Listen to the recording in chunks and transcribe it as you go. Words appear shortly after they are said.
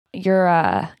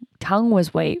tongue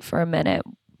was white for a minute.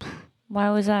 Why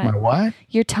was that? My what?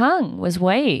 Your tongue was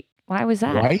white. Why was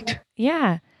that? White?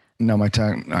 Yeah. No, my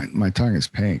tongue is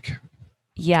pink.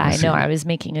 Yeah, I know. I was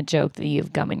making a joke that you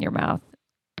have gum in your mouth.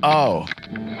 Oh.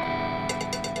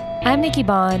 I'm Nikki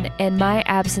Bond, and my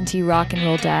absentee rock and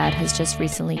roll dad has just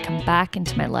recently come back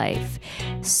into my life.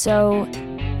 So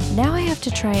now I have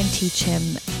to try and teach him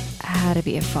how to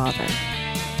be a father,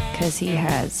 because he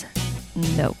has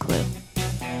no clue.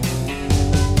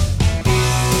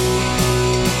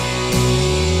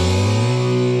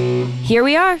 Here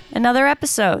we are, another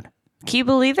episode. Can you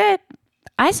believe it?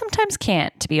 I sometimes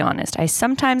can't, to be honest. I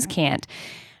sometimes can't.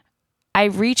 I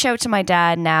reach out to my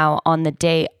dad now on the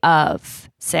day of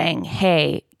saying,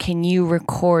 hey, can you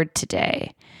record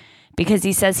today? Because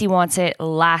he says he wants it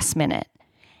last minute.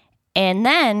 And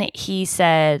then he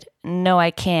said, no,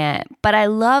 I can't. But I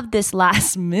love this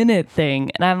last minute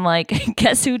thing. And I'm like,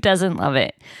 guess who doesn't love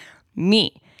it?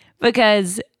 Me.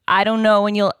 Because I don't know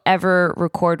when you'll ever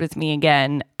record with me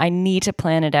again. I need to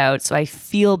plan it out so I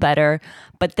feel better.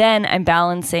 But then I'm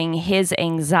balancing his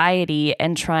anxiety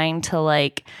and trying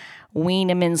to wean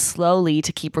him in slowly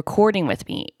to keep recording with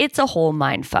me. It's a whole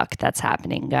mind fuck that's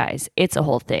happening, guys. It's a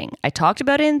whole thing. I talked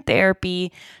about it in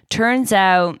therapy. Turns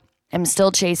out I'm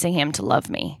still chasing him to love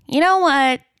me. You know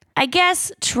what? I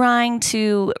guess trying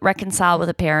to reconcile with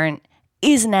a parent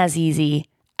isn't as easy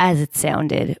as it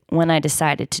sounded when I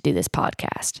decided to do this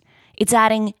podcast. It's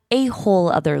adding a whole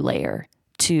other layer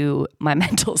to my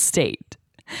mental state.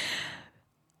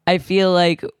 I feel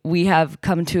like we have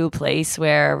come to a place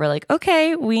where we're like,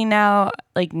 okay, we now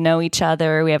know each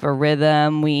other. We have a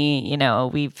rhythm.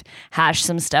 We've hashed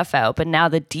some stuff out. But now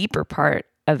the deeper part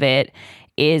of it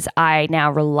is I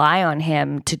now rely on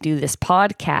him to do this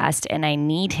podcast, and I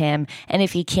need him. And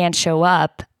if he can't show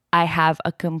up, I have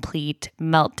a complete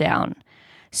meltdown.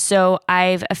 So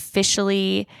I've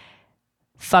officially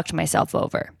fucked myself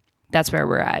over. That's where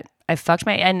we're at.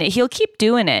 And he'll keep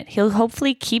doing it. He'll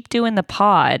hopefully keep doing the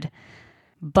pod.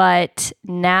 But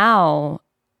now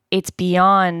it's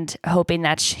beyond hoping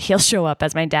that he'll show up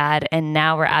as my dad. And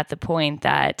now we're at the point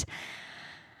that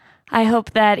I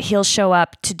hope that he'll show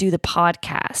up to do the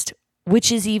podcast,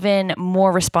 which is even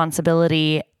more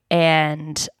responsibility.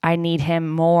 And I need him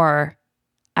more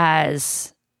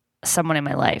as someone in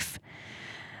my life.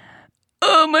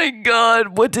 Oh my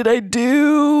God, what did I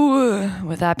do?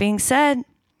 With that being said,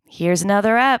 here's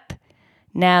another ep.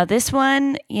 Now this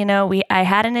one, I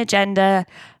had an agenda,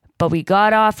 but we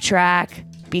got off track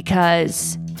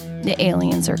because the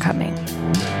aliens are coming.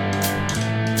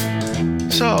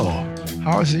 So,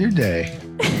 how was your day?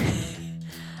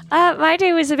 My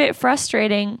day was a bit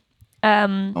frustrating.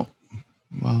 Well.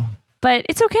 But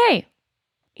it's okay.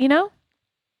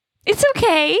 It's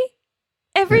okay.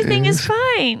 Everything is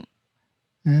fine.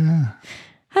 Yeah.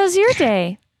 How's your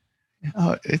day?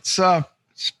 It's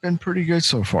been pretty good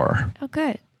so far. Oh,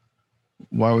 good.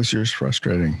 Why was yours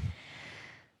frustrating?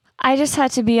 I just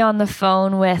had to be on the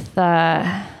phone with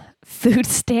food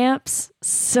stamps.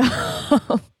 So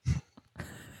I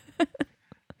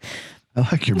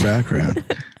like your background.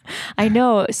 I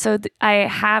know. So I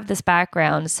have this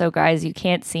background. So guys, you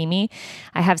can't see me.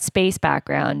 I have space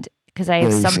background. Because I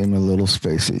have you seem a little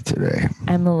spacey today.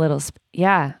 I'm a little,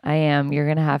 yeah, I am. You're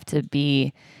going to have to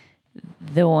be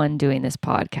the one doing this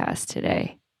podcast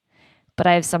today. But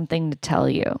I have something to tell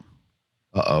you.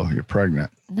 Uh-oh, you're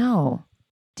pregnant. No.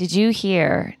 Did you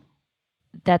hear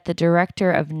that the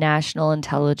Director of National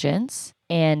Intelligence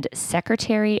and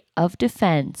Secretary of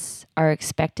Defense are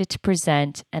expected to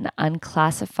present an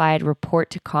unclassified report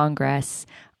to Congress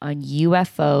on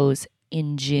UFOs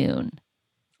in June?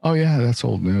 Oh, yeah, that's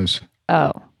old news.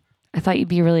 Oh, I thought you'd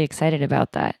be really excited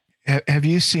about that. Have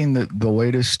you seen the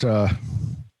latest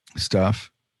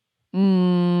stuff?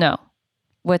 No.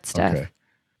 What stuff? Okay.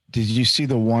 Did you see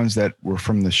the ones that were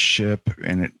from the ship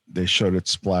and they showed it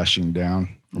splashing down?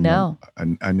 No.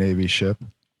 A Navy ship?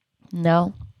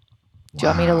 No. Do you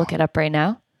want me to look it up right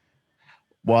now?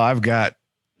 Well, I've got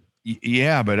the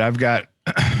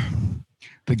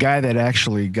guy that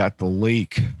actually got the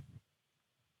leak.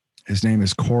 His name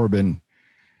is Corbin,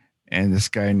 and this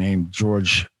guy named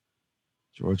George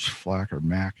Flack or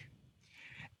Mac.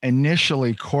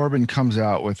 Initially, Corbin comes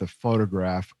out with a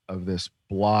photograph of this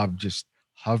blob just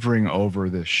hovering over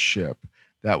this ship.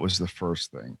 That was the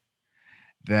first thing.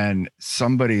 Then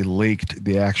somebody leaked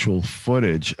the actual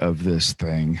footage of this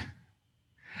thing.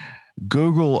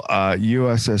 Google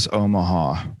USS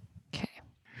Omaha.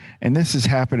 And this is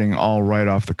happening all right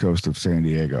off the coast of San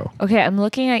Diego. Okay, I'm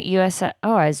looking at USS.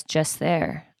 Oh, I was just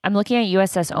there. I'm looking at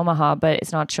USS Omaha, but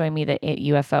it's not showing me the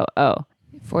UFO. Oh,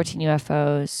 14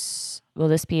 UFOs. Will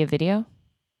this be a video?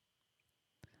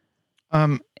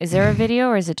 Um, Is there a video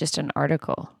or is it just an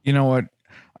article? you know what?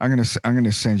 I'm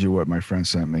gonna send you what my friend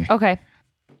sent me. Okay.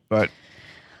 But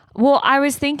Well, I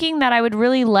was thinking that I would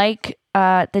really like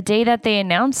the day that they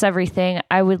announce everything,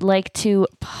 I would like to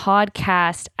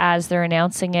podcast as they're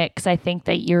announcing it because I think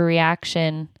that your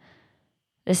reaction,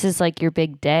 this is like your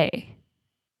big day.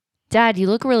 Dad, you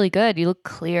look really good. You look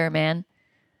clear, man.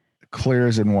 clear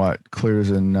as in what? Clear as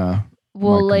in Well,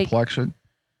 my like, complexion?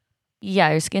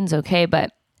 yeah, your skin's okay,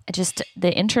 but just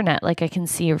the internet, like I can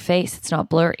see your face. It's not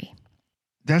blurry.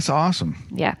 That's awesome.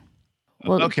 Yeah.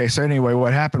 Well, Okay, so anyway,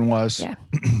 what happened was, yeah.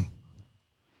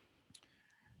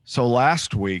 so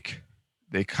last week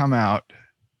they come out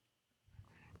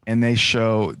and they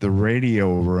show the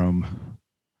radio room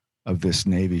of this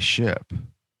Navy ship.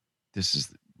 This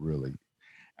is really,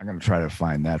 I'm going to try to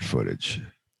find that footage.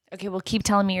 Okay, well, keep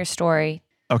telling me your story.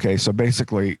 Okay, so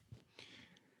basically,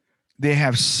 they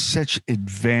have such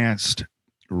advanced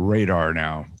radar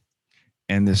now,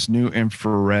 and this new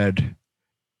infrared.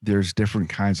 There's different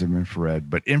kinds of infrared,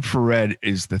 but infrared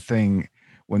is the thing.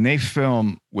 When they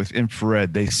film with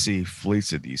infrared, they see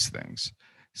fleets of these things.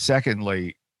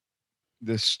 Secondly,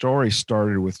 this story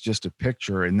started with just a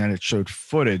picture, and then it showed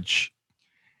footage.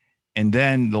 And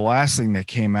then the last thing that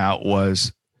came out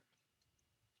was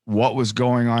what was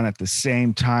going on at the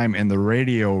same time in the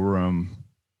radio room.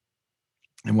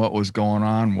 And what was going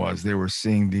on was they were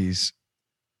seeing these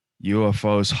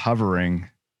UFOs hovering.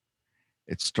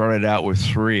 It started out with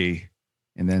 3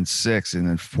 and then 6 and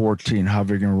then 14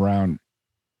 hovering around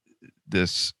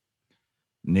this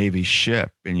Navy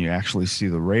ship. And you actually see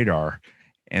the radar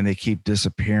and they keep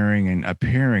disappearing and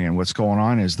appearing. And what's going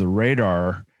on is the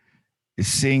radar is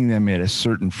seeing them at a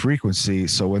certain frequency.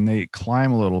 So when they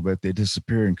climb a little bit, they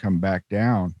disappear and come back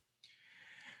down.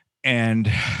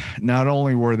 And not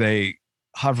only were they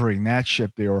hovering that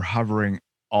ship, they were hovering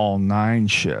all 9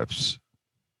 ships,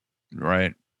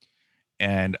 right?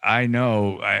 And I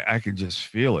know I could just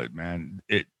feel it, man.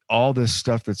 All this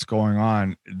stuff that's going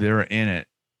on, they're in it.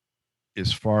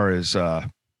 As far as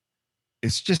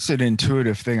it's just an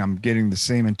intuitive thing. I'm getting the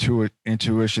same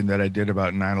intuition that I did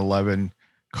about 9/11,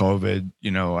 COVID.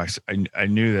 You know, I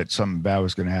knew that something bad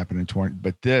was going to happen in 20,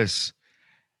 but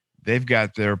they've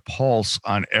got their pulse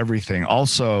on everything.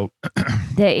 Also,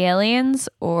 The aliens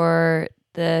or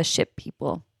the ship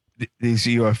people? These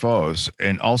UFOs,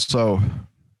 and also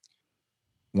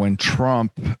when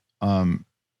Trump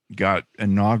got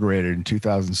inaugurated in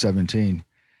 2017,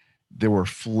 there were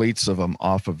fleets of them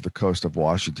off of the coast of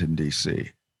Washington,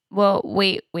 D.C. Well,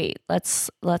 wait. Let's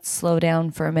slow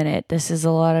down for a minute. This is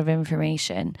a lot of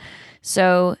information.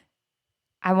 So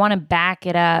I want to back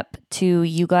it up to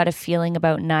you got a feeling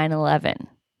about 9/11.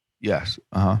 Yes.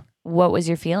 What was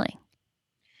your feeling?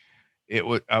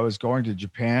 I was going to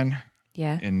Japan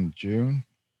in June,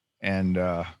 and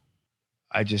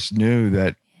I just knew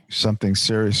that something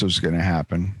serious was going to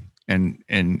happen, and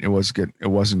it wasn't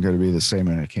going to be the same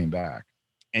when it came back.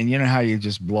 And you know how you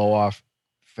just blow off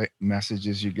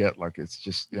messages you get, like it's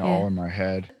just all in my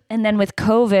head. And then with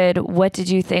COVID, what did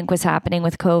you think was happening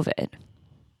with COVID?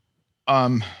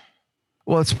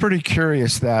 Well, it's pretty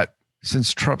curious that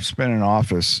since Trump's been in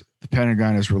office, the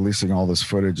Pentagon is releasing all this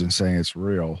footage and saying it's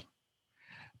real.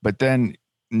 But then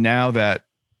now that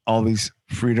all these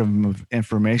Freedom of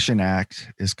Information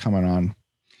Act is coming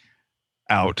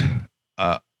out,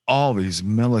 all these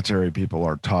military people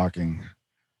are talking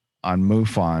on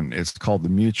MUFON. It's called the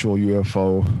Mutual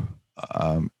UFO.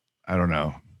 I don't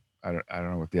know. I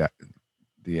don't know what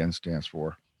the N stands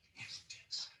for.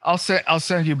 I'll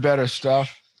send you better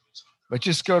stuff, but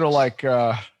just go to like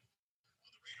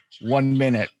 1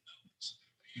 minute.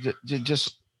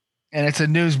 Just, and it's a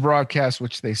news broadcast,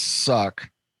 which they suck.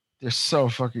 They're so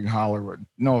fucking Hollywood.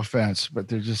 No offense, but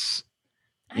they're just,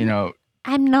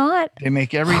 I'm not. They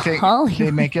make everything. Hollywood. They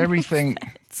make everything.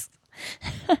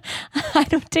 I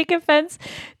don't take offense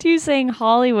to you saying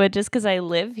Hollywood just because I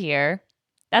live here.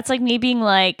 That's like me being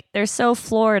like, they're so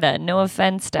Florida. No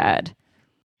offense, Dad.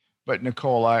 But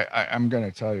Nicole, I'm going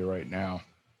to tell you right now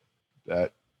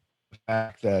that the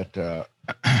fact that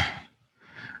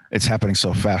it's happening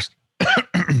so fast,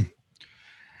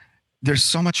 there's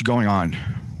so much going on.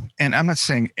 And I'm not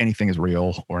saying anything is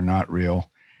real or not real.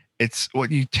 It's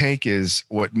what you take is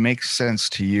what makes sense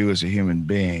to you as a human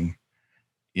being.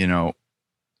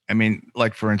 I mean,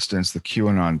 like for instance, the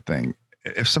QAnon thing.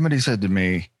 If somebody said to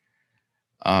me,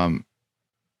 and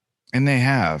they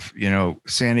have,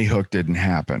 Sandy Hook didn't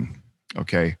happen.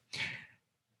 Okay.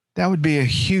 That would be a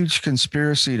huge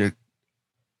conspiracy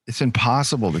it's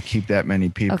impossible to keep that many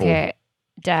people. Okay.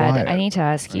 Dad, quiet, I need to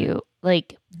ask you,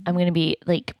 like, I'm going to be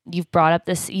like, you brought up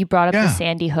the Yeah.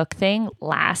 Sandy Hook thing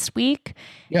last week.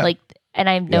 Yeah. Like, and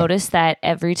I've noticed that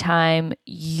every time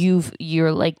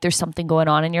you're like, there's something going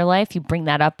on in your life, you bring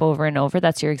that up over and over.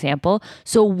 That's your example.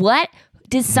 So what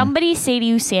did somebody say to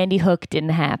you? Sandy Hook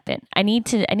didn't happen. I need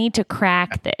to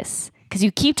crack this, because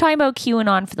you keep talking about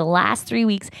QAnon for the last 3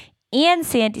 weeks and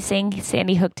saying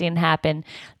Sandy Hook didn't happen.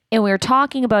 And we were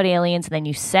talking about aliens, and then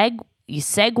you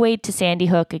segued to Sandy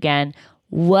Hook again.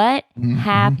 What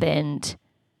happened?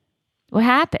 What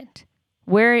happened?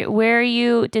 Where are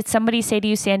you? Did somebody say to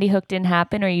you Sandy Hook didn't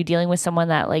happen? Or are you dealing with someone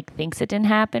that like thinks it didn't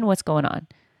happen? What's going on?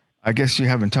 I guess you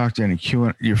haven't talked to any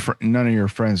none of your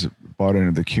friends bought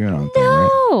into the QAnon thing,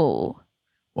 right? No.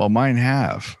 Well, mine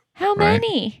have. How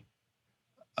many?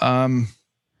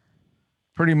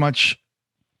 Pretty much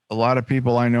a lot of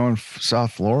people I know in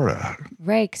South Florida.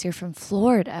 Right, because you're from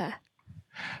Florida.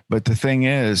 But the thing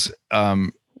is,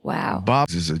 wow, Bob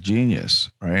is a genius,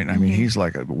 right? I mean, he's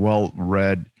like a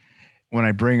well-read. When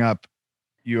I bring up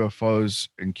UFOs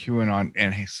and QAnon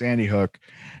and Sandy Hook,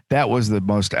 that was the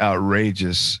most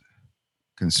outrageous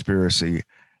conspiracy,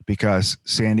 because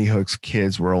Sandy Hook's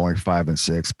kids were only 5 and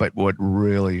 6. But what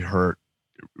really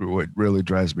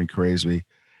drives me crazy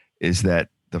is that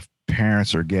the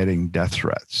parents are getting death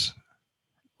threats.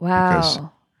 Wow. Because,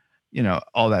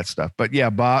 all that stuff. But yeah,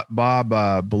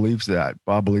 Bob believes that.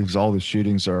 Bob believes all the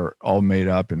shootings are all made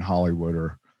up in Hollywood,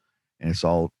 and it's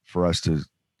all for us to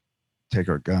take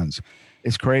our guns.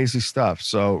 It's crazy stuff.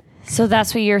 So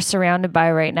that's what you're surrounded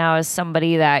by right now, is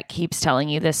somebody that keeps telling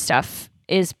you this stuff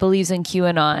believes in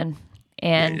QAnon.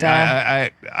 And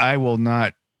I will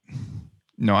not.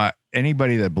 No,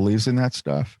 anybody that believes in that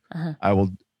stuff, I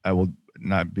will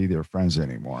not be their friends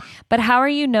anymore. But how are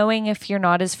you knowing, if you're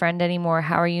not his friend anymore,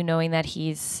 how are you knowing that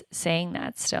he's saying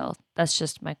that still? That's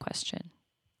just my question.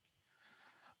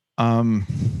 I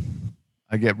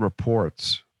get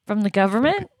reports from the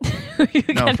government.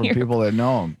 No, from people that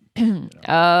know him.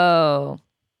 Oh,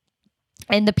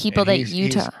 and the people that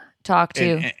you talk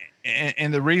to.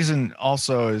 And the reason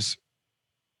also is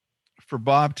for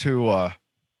Bob to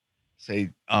say,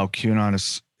 "Oh, QAnon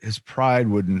is," his pride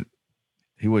wouldn't.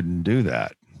 He wouldn't do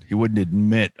that. He wouldn't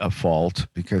admit a fault,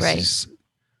 because he's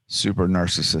super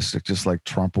narcissistic, just like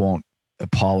Trump won't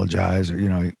apologize,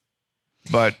 or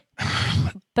But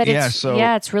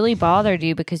yeah, it's really bothered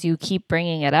you because you keep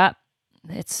bringing it up.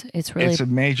 It's really, it's a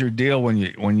major deal when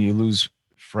you lose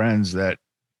friends that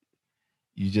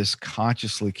you just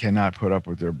consciously cannot put up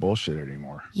with their bullshit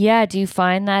anymore. Yeah. Do you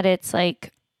find that it's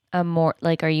like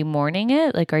are you mourning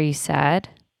it? Like, are you sad?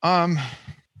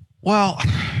 Well,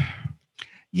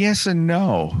 yes and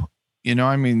no.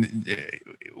 I mean,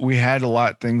 we had a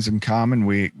lot of things in common.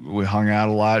 We hung out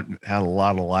a lot, had a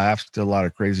lot of laughs, did a lot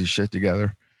of crazy shit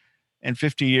together. And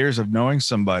 50 years of knowing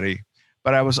somebody,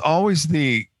 but I was always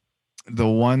the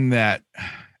one that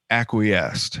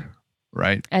acquiesced,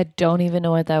 right? I don't even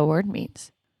know what that word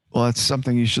means. Well, it's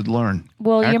something you should learn.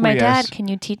 Well, you're my dad. Can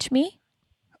you teach me?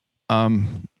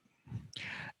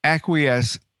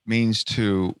 Acquiesce means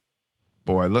to,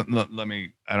 let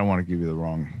me, I don't want to give you the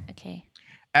wrong. Okay.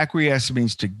 Acquiesce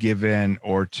means to give in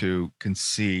or to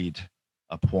concede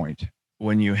a point.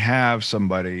 When you have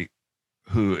somebody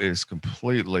who is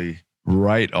completely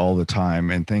right all the time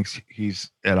and thinks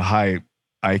he's at a high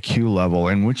IQ level,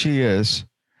 in which he is,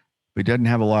 but he doesn't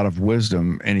have a lot of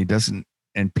wisdom, and he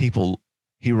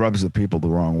rubs the people the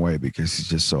wrong way because he's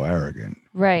just so arrogant.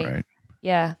 Right.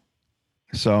 Yeah.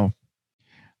 So,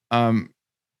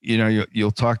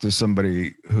 you'll talk to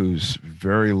somebody who's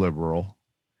very liberal,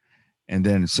 and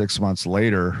then 6 months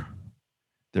later,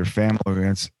 their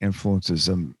family influences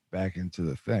them back into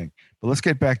the thing. But let's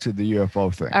get back to the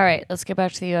UFO thing. All right, let's get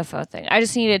back to the UFO thing. I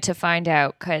just needed to find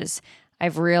out, because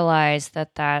I've realized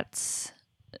that that's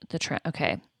the trend.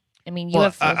 Okay. I mean,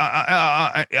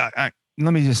 UFO.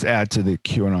 Let me just add to the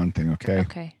QAnon thing, okay?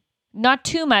 Okay. Not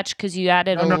too much, because you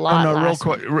added a lot. No,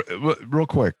 real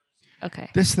quick. Okay.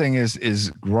 This thing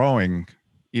is growing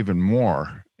even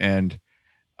more, and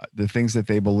the things that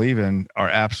they believe in are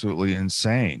absolutely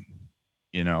insane,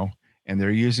 and they're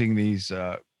using these.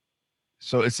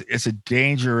 So it's a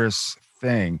dangerous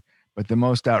thing. But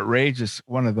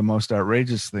one of the most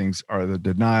outrageous things are the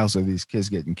denials of these kids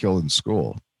getting killed in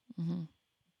school,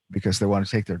 because they want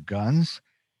to take their guns,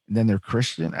 and then they're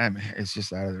Christian. I mean, it's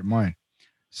just out of their mind.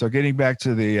 So getting back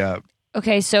to the.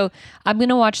 Okay, so I'm going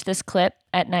to watch this clip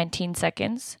at 19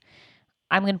 seconds.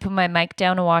 I'm going to put my mic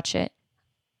down and watch it.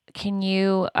 Can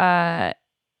you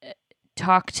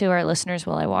talk to our listeners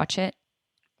while I watch it?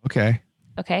 Okay.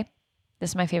 Okay. This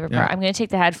is my favorite part. I'm going to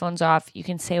take the headphones off. You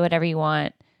can say whatever you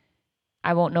want.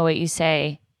 I won't know what you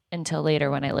say. until later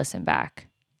when I listen back.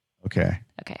 Okay.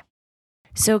 Okay.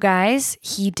 So guys,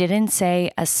 he didn't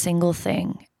say a single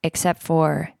thing except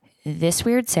for this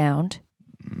weird sound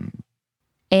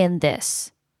and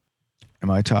this. Am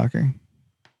I talking?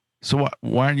 So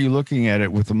why aren't you looking at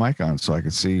it with the mic on so I can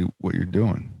see what you're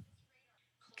doing?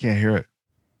 Can't hear it.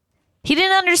 He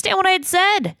didn't understand what I had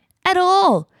said at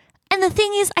all. And the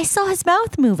thing is, I saw his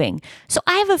mouth moving. So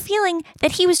I have a feeling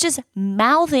that he was just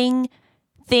mouthing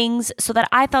things so that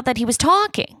I thought that he was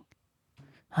talking.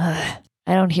 I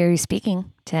don't hear you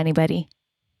speaking to anybody.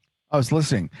 I was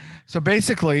listening. So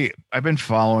basically, I've been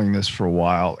following this for a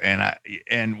while,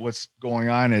 and what's going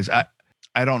on is I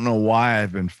don't know why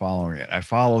I've been following it. I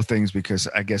follow things because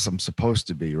I guess I'm supposed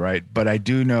to be, right? But I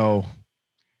do know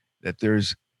that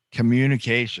there's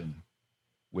communication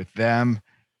with them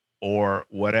or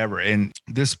whatever. And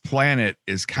this planet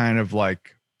is kind of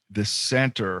like the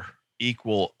center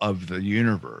equal of the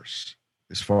universe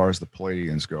as far as the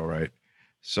Pleiadians go, right?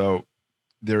 So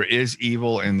there is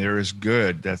evil and there is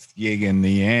good. That's yin and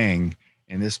the yang.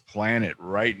 And this planet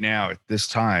right now at this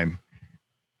time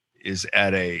is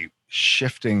at a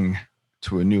shifting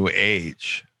to a new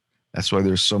age. That's why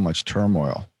there's so much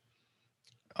turmoil.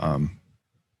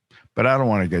 But I don't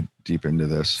want to get deep into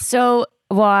this. So,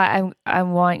 well, I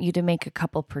want you to make a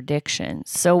couple predictions.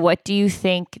 So what do you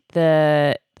think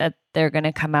that they're going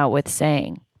to come out with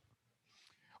saying?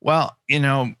 Well,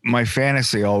 my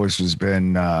fantasy always has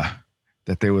been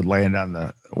that they would land on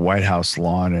the White House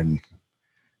lawn and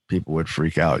people would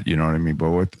freak out. You know what I mean?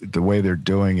 But the way they're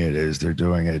doing it is they're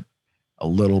doing it a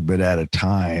little bit at a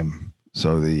time,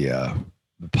 so the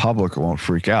public won't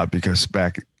freak out. Because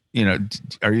back,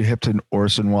 are you hip to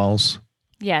Orson Welles?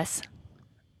 Yes.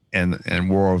 And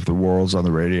War of the Worlds on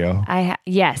the radio?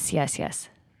 Yes.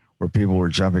 Where people were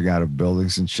jumping out of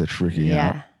buildings and shit, freaking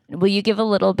out. Will you give a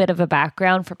little bit of a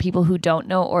background for people who don't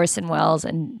know Orson Welles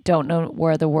and don't know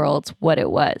War of the Worlds, what it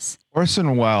was?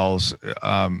 Orson Welles,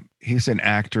 he's an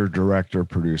actor, director,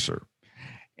 producer.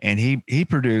 And he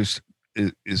produced,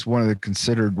 is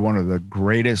considered one of the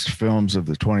greatest films of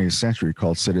the 20th century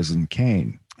called Citizen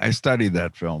Kane. I studied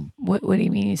that film. What do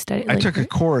you mean you studied? I took a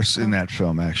course in that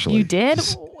film, actually. You did?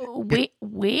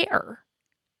 Where?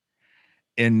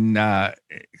 In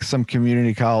some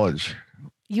community college.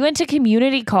 You went to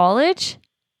community college?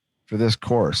 For this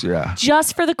course, yeah.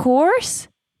 Just for the course?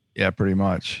 Yeah, pretty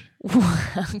much.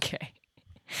 Okay.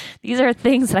 These are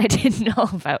things that I didn't know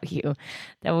about you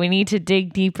that we need to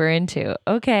dig deeper into.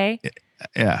 Okay.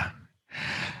 Yeah.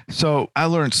 So I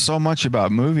learned so much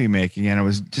about movie making, and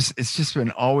it's just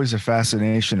been always a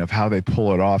fascination of how they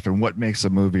pull it off and what makes a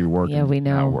movie work. Yeah, we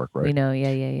know. Work, right? We know.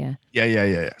 Yeah.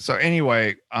 Yeah. So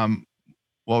anyway,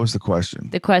 what was the question?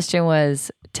 The question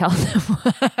was, tell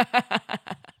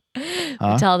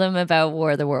them about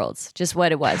War of the Worlds, just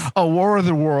what it was. Oh, War of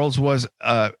the Worlds was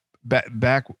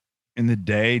back in the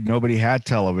day, nobody had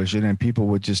television, and people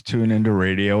would just tune into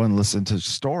radio and listen to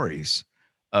stories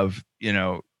of,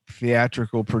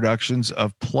 theatrical productions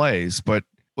of plays. But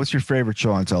what's your favorite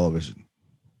show on television?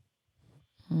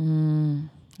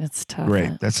 That's tough.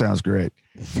 Great. That sounds great.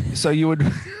 So you would...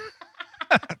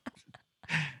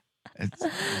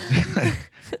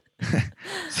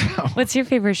 What's your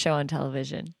favorite show on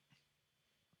television?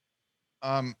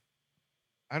 I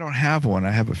don't have one.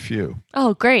 I have a few.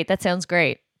 Oh, great. That sounds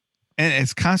great. And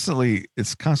it's constantly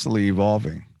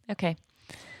evolving. Okay.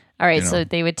 All right. So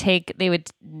they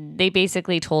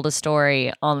basically told a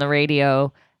story on the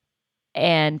radio,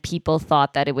 and people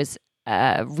thought that it was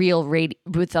a real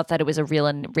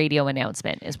radio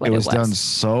announcement is what it was. It was done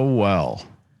so well.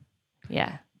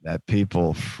 Yeah. That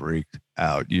people freaked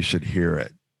out. You should hear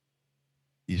it.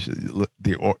 You should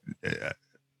the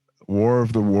War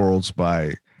of the Worlds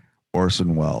by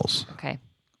Orson Welles. Okay.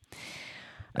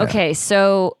 Yeah. Okay,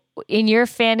 so in your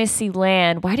fantasy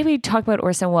land, why did we talk about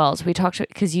Orson Welles? We talked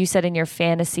because you said in your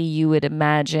fantasy you would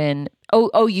imagine.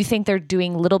 Oh, you think they're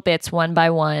doing little bits one by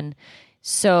one,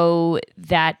 so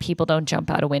that people don't jump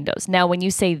out of windows. Now, when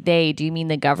you say they, do you mean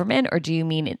the government or do you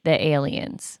mean the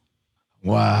aliens?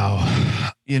 Wow.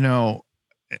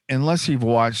 Unless you've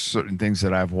watched certain things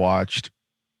that I've watched,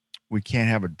 we can't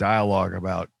have a dialogue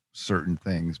about certain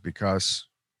things because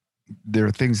there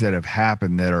are things that have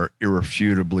happened that are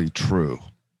irrefutably true.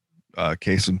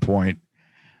 Case in point,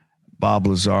 Bob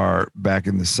Lazar back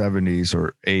in the 70s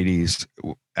or 80s,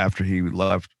 after he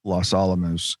left Los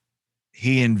Alamos,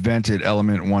 he invented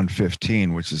element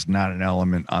 115, which is not an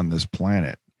element on this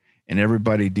planet. And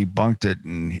everybody debunked it.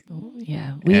 And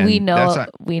yeah, we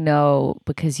know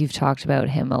because you've talked about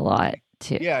him a lot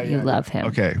too. Yeah, you love him.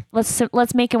 Okay,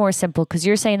 let's make it more simple because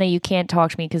you're saying that you can't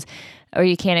talk to me or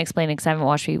you can't explain it because I haven't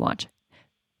watched what you watch.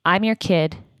 I'm your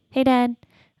kid. Hey, Dad.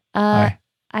 Hi.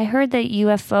 I heard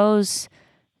that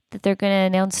that they're going to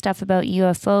announce stuff about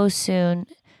UFOs soon.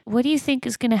 What do you think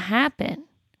is going to happen?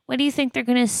 What do you think they're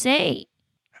going to say?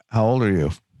 How old are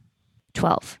you?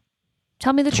 12.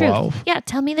 Tell me the 12? truth. Yeah,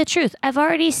 tell me the truth. I've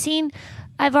already seen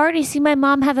my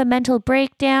mom have a mental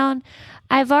breakdown.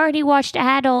 I've already watched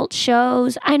adult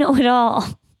shows. I know it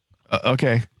all.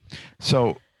 Okay.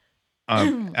 So,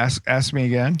 ask me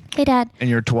again. Hey, Dad. And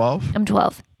you're 12? I'm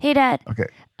 12. Hey, Dad. Okay.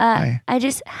 Hi.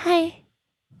 Hi.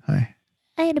 Hi.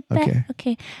 I had a bet.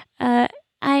 Okay. Okay.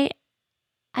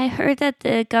 I heard that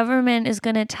the government is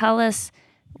going to tell us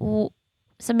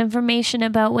some information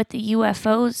about what the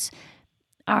UFOs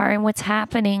are and what's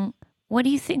happening. What do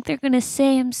you think they're going to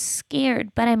say? I'm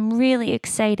scared, but I'm really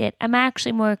excited. I'm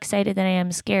actually more excited than I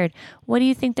am scared. What do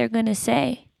you think they're going to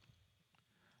say?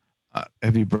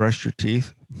 Have you brushed your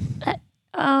teeth?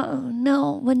 Oh,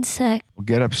 no. 1 sec. Well,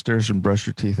 get upstairs and brush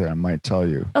your teeth, and I might tell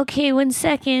you. Okay, 1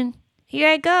 second. Here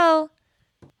I go.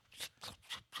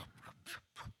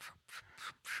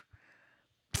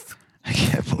 I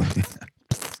can't believe it.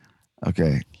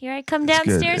 Okay. Here I come It's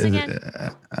good. downstairs again.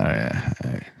 All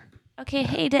right. Okay,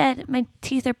 hey, Dad. My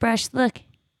teeth are brushed. Look.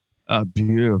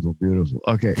 Beautiful, beautiful.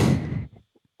 Okay.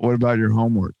 What about your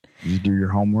homework? Did you do your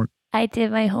homework? I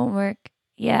did my homework.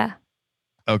 Yeah.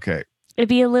 Okay. It'd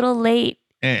be a little late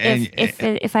And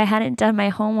if I hadn't done my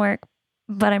homework,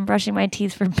 but I'm brushing my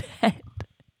teeth for bed.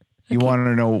 you want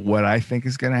to know what I think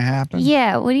is going to happen?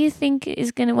 Yeah. What do you think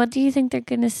they're going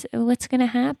to, what's going to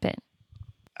happen?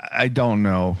 I don't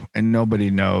know, and nobody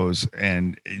knows,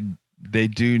 and they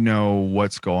do know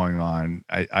what's going on.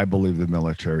 I believe the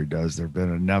military does. There have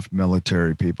been enough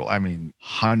military people, I mean,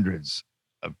 hundreds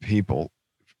of people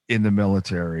in the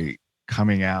military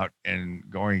coming out and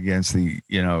going against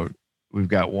we've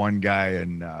got one guy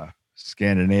in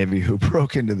Scandinavia who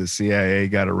broke into the CIA,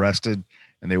 got arrested,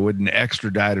 and they wouldn't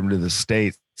extradite him to the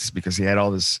States because he had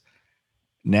all this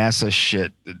NASA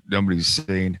shit that nobody's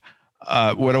seen.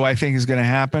 What do I think is going to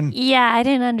happen? Yeah, I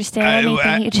didn't understand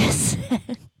anything you just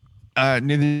said.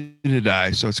 Neither did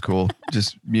I, so it's cool.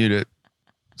 Just mute it.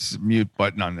 It's a mute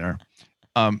button on there.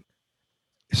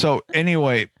 So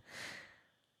anyway,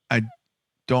 I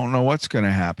don't know what's going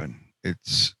to happen.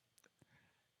 It's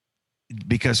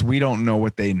because we don't know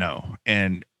what they know.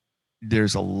 And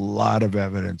there's a lot of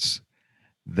evidence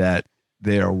that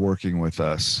they are working with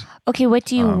us. Okay, what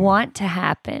do you want to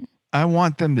happen? I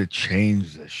want them to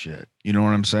change this shit. You know what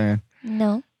I'm saying?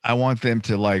 No. I want them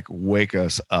to wake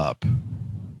us up,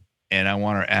 and I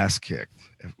want our ass kicked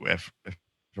if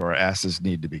our asses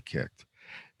need to be kicked,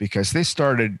 because they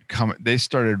started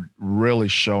really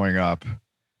showing up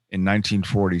in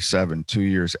 1947, 2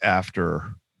 years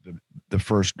after the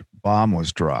first bomb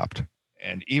was dropped.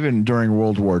 And even during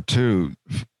World War II,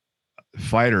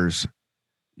 fighters,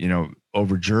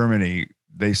 over Germany,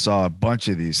 they saw a bunch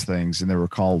of these things, and they were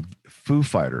called Foo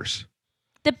Fighters.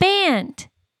 The band.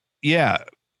 Yeah.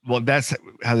 Well, that's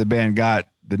how the band got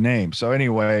the name. So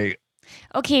anyway.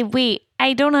 Okay, wait.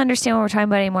 I don't understand what we're talking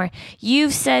about anymore.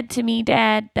 You've said to me,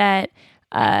 Dad, that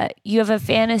you have a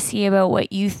fantasy about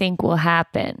what you think will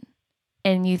happen.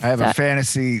 And I have a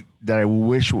fantasy that I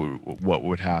wish what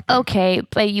would happen. Okay,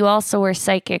 but you also were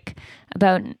psychic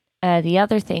about the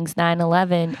other things,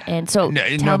 9/11, and so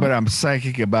no, but I'm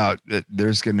psychic about that.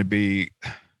 There's going to be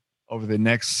over the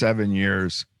next 7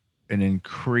 years an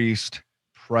increased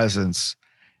presence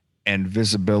and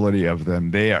visibility of them.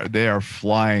 They are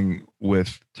flying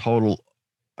with total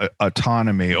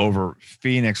autonomy over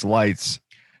Phoenix Lights.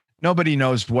 Nobody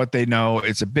knows what they know.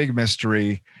 It's a big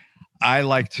mystery. I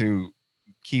like to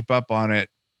keep up on it.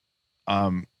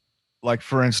 Like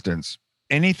for instance,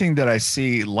 anything that I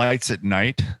see lights at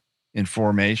night in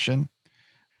formation.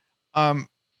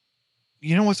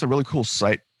 What's a really cool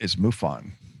site is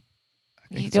MUFON.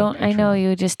 I know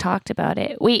you just talked about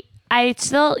it. Wait, I'm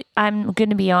going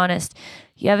to be honest.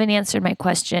 You haven't answered my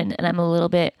question, and I'm a little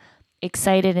bit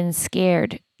excited and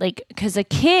scared. Because a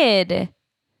kid,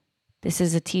 this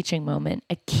is a teaching moment.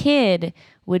 A kid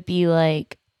would be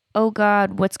like, oh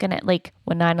God, what's going to,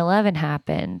 when 9/11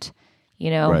 happened,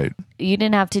 right. You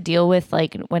didn't have to deal with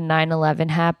when 9/11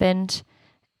 happened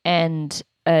and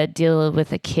deal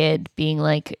with a kid being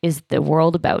like, is the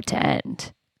world about to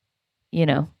end?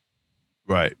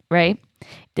 Right. Right?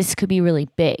 This could be really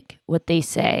big, what they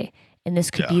say, and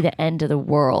this could be the end of the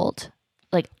world.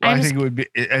 I think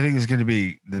it's going to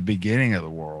be the beginning of the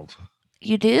world.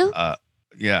 You do?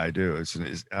 Yeah, I do.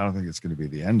 I don't think it's going to be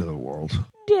the end of the world.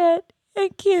 Dad, I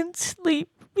can't sleep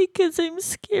because I'm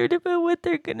scared about what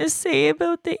they're going to say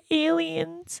about the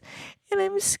aliens, and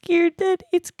I'm scared that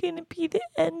it's going to be the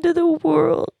end of the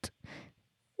world.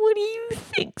 What do you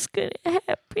think's gonna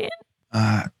happen?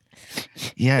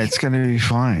 Yeah, it's going to be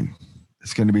fine.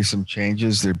 It's going to be some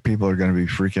changes. There, people are going to be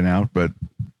freaking out, but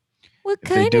What if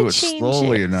they kind do of it changes?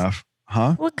 slowly enough,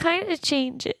 What kind of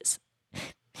changes?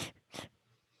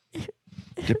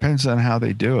 depends on how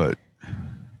they do it.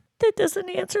 That doesn't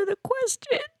answer the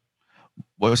question.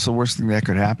 What's the worst thing that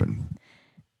could happen?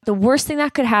 The worst thing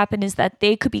that could happen is that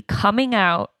they could be coming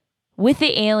out with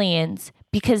the aliens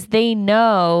because they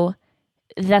know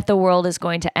that the world is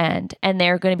going to end. And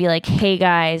they're going to be like, hey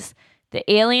guys, the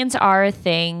aliens are a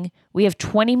thing. We have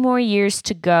 20 more years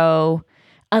to go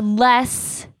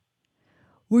unless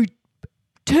we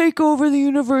take over the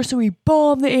universe and we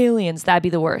bomb the aliens. That'd be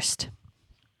the worst.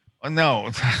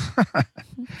 No.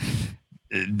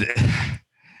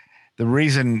 The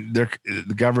reason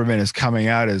the government is coming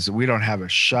out is we don't have a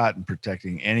shot in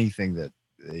protecting anything that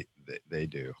they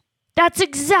do. That's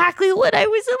exactly what I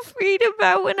was afraid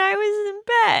about when I was in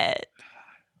bed.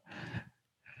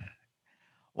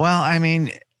 Well, I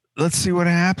mean, let's see what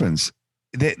happens.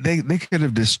 They could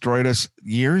have destroyed us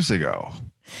years ago.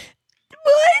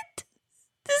 What?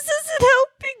 This isn't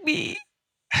helping me.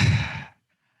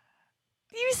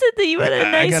 You said that you had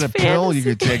a nice I got a fantasy. pill you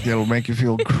could take that'll make you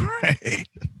feel great.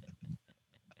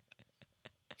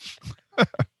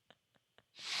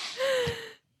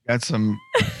 Got some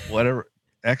whatever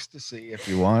ecstasy if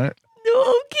you want it.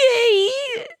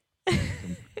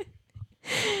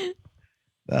 Okay.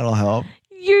 That'll help.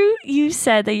 You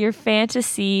said that your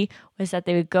fantasy was that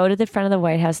they would go to the front of the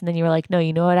White House, and then you were like, no,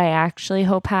 you know what I actually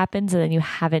hope happens, and then you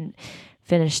haven't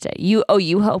finished it. You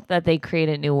hope that they create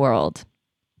a new world.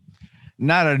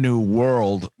 Not a new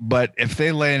world, but if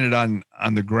they landed on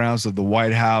the grounds of the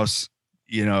White House,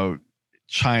 you know,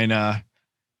 China,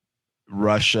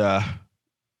 Russia,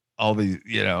 all these,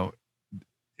 you know,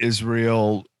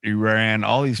 Israel, Iran,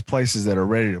 all these places that are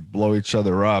ready to blow each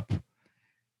other up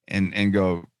and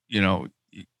go, you know,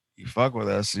 you fuck with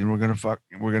us and we're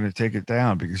gonna take it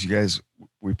down because you guys,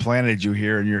 we planted you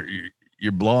here and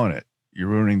you're blowing it. You're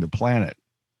ruining the planet.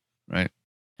 Right.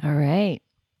 All right.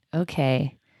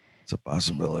 Okay. It's a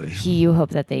possibility. You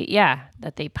hope that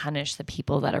they punish the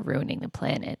people that are ruining the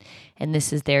planet, and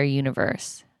this is their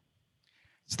universe.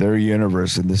 It's their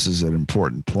universe, and this is an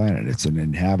important planet. It's an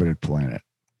inhabited planet,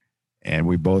 and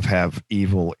we both have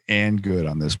evil and good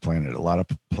on this planet. A lot of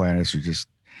planets are just,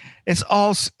 it's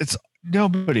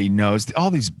nobody knows. All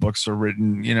these books are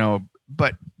written, you know,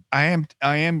 but I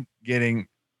am getting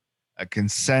a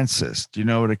consensus. Do you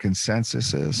know what a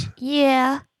consensus is?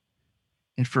 Yeah.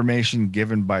 Information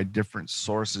given by different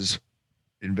sources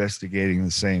investigating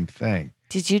the same thing.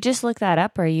 Did you just look that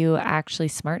up, or are you actually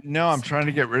smart? No, I'm trying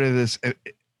to get rid of this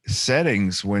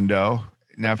settings window.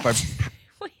 Now, if I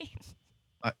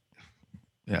Wait.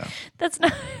 Yeah. That's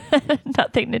not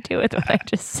nothing to do with what I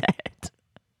just said.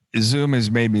 Zoom has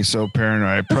made me so paranoid.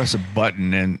 I press a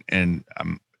button and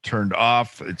I'm turned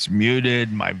off. It's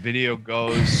muted. My video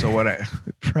goes. So when I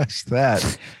pressed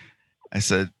that, I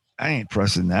said, I ain't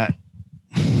pressing that.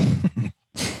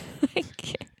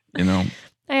 You know,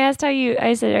 I asked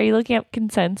I said, are you looking up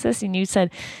consensus? And you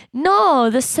said, no,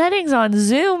 the settings on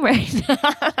Zoom right now.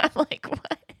 I'm like,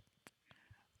 what?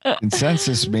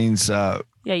 Consensus means a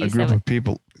group of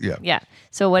people. Yeah. Yeah.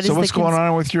 So what is so what's going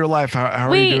on with your life? How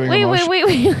are you doing? Wait.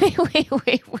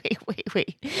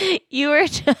 You were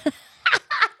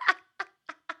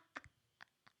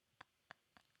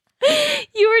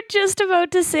you were just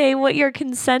about to say what your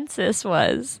consensus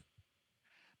was.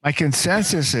 My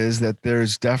consensus is that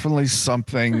there's definitely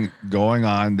something going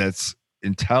on that's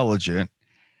intelligent,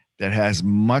 that has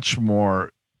much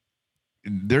more.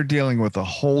 They're dealing with a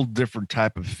whole different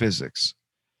type of physics.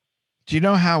 Do you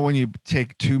know how when you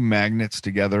take two magnets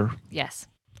together? Yes,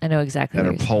 I know exactly. That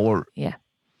are polar. Yeah.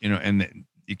 You know, and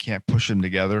you can't push them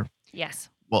together. Yes.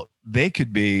 Well, they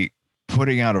could be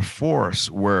putting out a force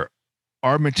where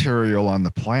our material on the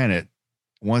planet,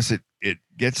 once it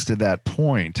gets to that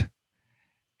point,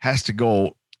 has to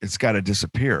go, it's got to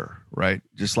disappear, right?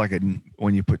 Just like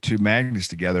when you put two magnets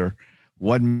together,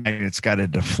 one magnet's got to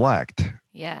deflect.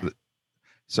 Yeah.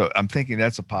 So I'm thinking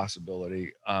that's a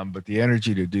possibility. But the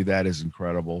energy to do that is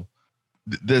incredible.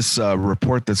 This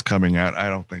report that's coming out, I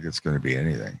don't think it's going to be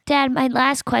anything. Dad, my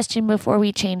last question before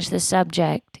we change the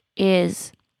subject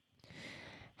is,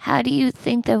 how do you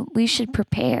think that we should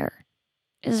prepare?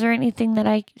 Is there anything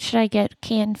that should I get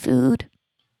canned food?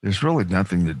 There's really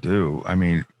nothing to do. I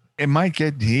mean, it might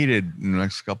get heated in the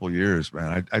next couple of years,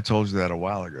 man. I told you that a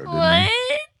while ago, didn't I?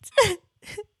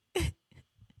 What?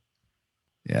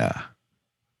 Yeah.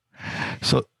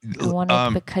 So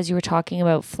because you were talking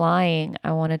about flying,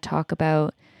 I want to talk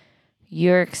about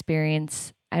your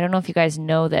experience I don't know if you guys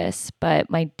know this, but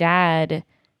my dad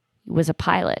was a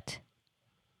pilot.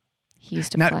 He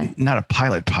used to fly. Not a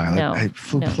pilot. No, I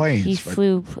flew no. planes. He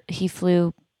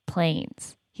flew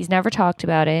planes. He's never talked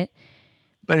about it.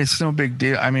 But it's no big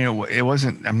deal. I mean, it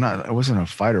wasn't. I wasn't a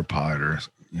fighter pilot or.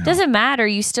 Doesn't matter.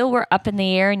 You still were up in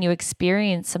the air and you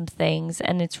experienced some things,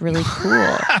 and it's really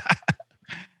cool.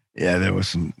 Yeah, there was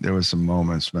some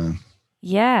moments, man.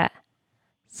 Yeah.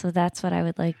 So that's what I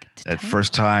would like to That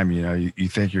first time, you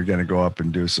think you're going to go up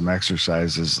and do some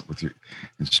exercises with your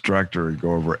instructor and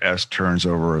go over S turns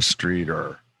over a street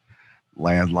or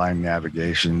landline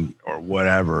navigation or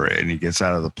whatever, and he gets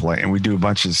out of the plane. And we do a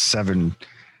bunch of 7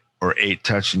 or 8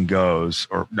 touch and goes,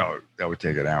 or no, that would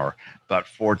take an hour. About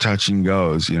 4 touch and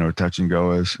goes. You know what touch and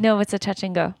go is? No, it's a touch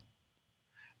and go.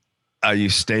 You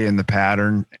stay in the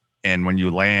pattern, and when you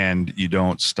land, you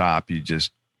don't stop. You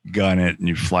just gun it and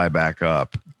you fly back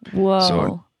up.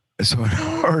 Whoa. So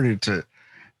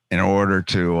in order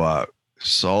to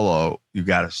solo, you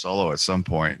got to solo at some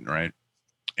point, right?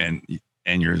 And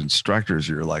your instructors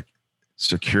are like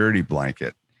security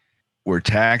blanket. We're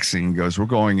taxiing, goes, we're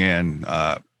going in,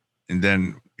 and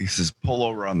then he says, pull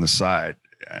over on the side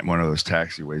at one of those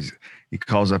taxiways. He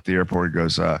calls up the airport and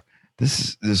goes,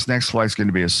 this next flight's going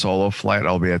to be a solo flight.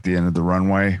 I'll be at the end of the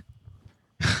runway.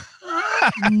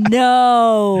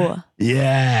 No.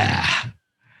 Yeah.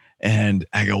 And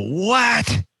I go,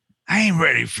 what? I ain't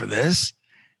ready for this.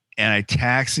 And I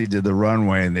taxied to the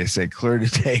runway and they say, clear to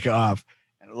take off.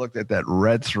 And I looked at that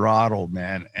red throttle,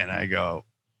 man. And I go,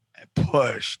 I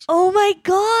pushed. Oh my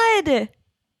God.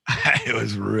 It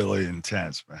was really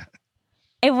intense, man.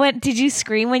 And did you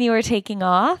scream when you were taking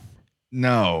off?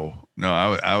 No,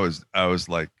 I was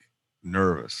like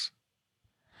nervous.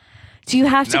 Do you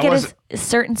have to get a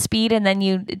certain speed and then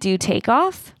you do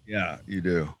takeoff? Yeah, you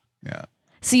do. Yeah.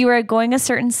 So you were going a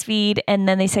certain speed and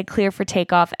then they said clear for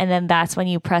takeoff and then that's when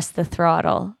you press the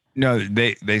throttle. No,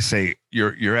 they say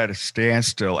you're at a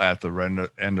standstill at the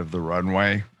end of the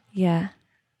runway. Yeah.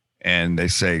 And they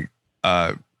say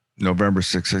November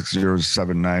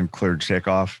 66079 cleared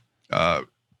takeoff.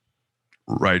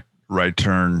 Right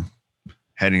turn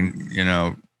heading,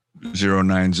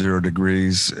 090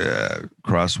 degrees,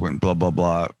 crosswind, blah, blah,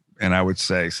 blah. And I would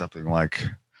say something like,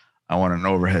 I want an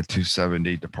overhead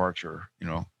 270 departure,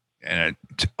 and an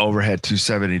overhead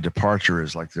 270 departure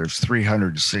is like there's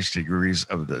 360 degrees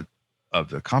of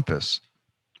the compass,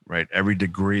 right? Every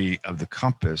degree of the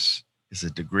compass is a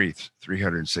degree,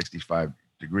 365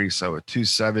 degrees. So a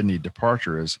 270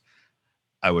 departure is,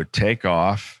 I would take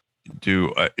off,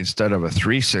 instead of a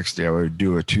 360, I would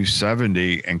do a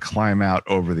 270 and climb out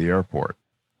over the airport.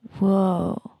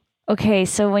 Whoa. Okay,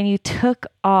 so when you took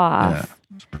off,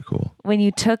 yeah, it's pretty cool. When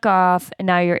you took off and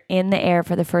now you're in the air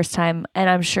for the first time, and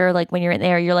I'm sure like when you're in the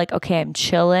air, you're like, okay, I'm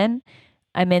chilling.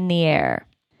 I'm in the air.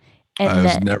 And I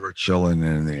was never chilling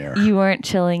in the air. You weren't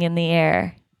chilling in the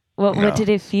air. What did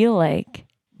it feel like?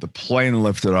 The plane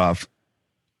lifted off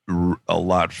a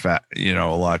lot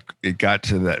a lot. It got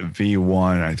to that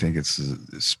V1. I think it's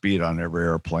the speed on every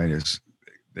airplane is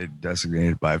they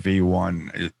designated by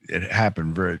V1. It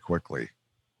happened very quickly,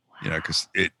 because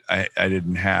I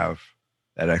didn't have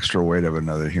that extra weight of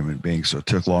another human being, so it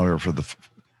took longer for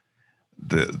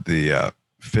the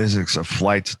physics of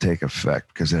flight to take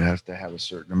effect because it has to have a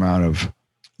certain amount of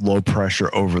low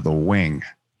pressure over the wing.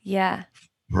 Yeah.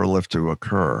 For lift to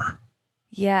occur.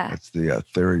 Yeah. That's the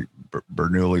theory,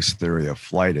 Bernoulli's theory of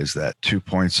flight, is that 2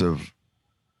 points of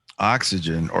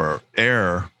oxygen or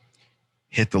air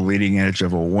hit the leading edge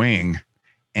of a wing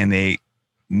and they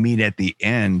meet at the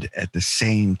end at the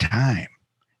same time.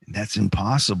 And that's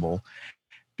impossible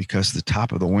because the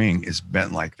top of the wing is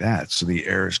bent like that. So the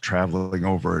air is traveling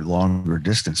over a longer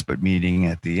distance, but meeting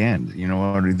at the end. You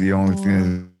know what are the only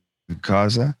thing that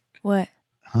cause that? What?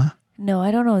 Huh? No,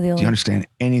 I don't know the only. Do you understand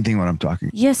anything what I'm talking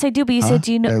about? Yes, I do. But you said,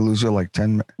 do you know? Did I lose you like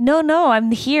 10 minutes? No, I'm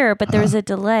here, but there was a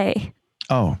delay.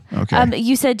 Oh, okay.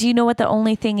 You said, do you know what the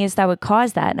only thing is that would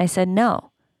cause that? And I said, no.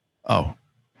 Oh,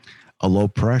 a low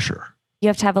pressure. You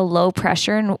have to have a low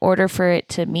pressure in order for it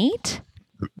to meet?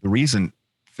 The reason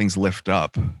things lift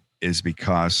up is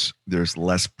because there's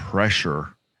less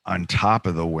pressure on top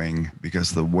of the wing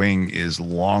because the wing is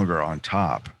longer on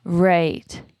top.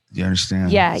 Right. Do you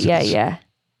understand? Yeah.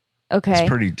 Okay. It's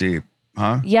pretty deep,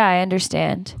 huh? Yeah, I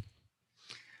understand.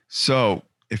 So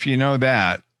if you know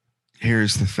that,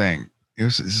 here's the thing.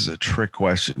 This is a trick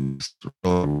question. It's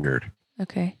really weird.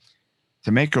 Okay.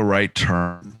 To make a right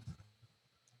turn,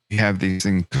 you have these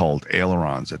things called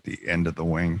ailerons at the end of the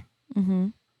wing. Mm-hmm.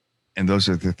 And those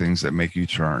are the things that make you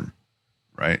turn,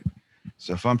 right?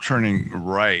 So if I'm turning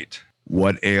right,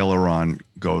 what aileron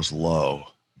goes low?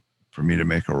 for me to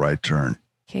make a right turn.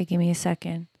 Okay, give me a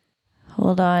second.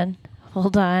 Hold on.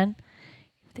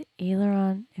 The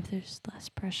aileron, if there's less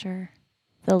pressure.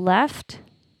 The left?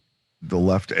 The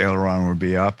left aileron would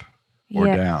be up or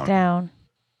down? Down.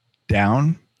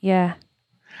 Down? Yeah.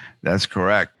 That's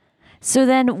correct. So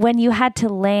then when you had to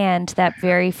land that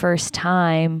very first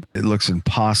time, It looks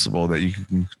impossible that you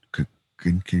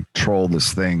can control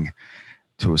this thing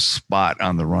to a spot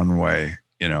on the runway,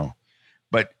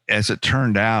 But as it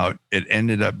turned out, it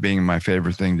ended up being my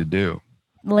favorite thing to do.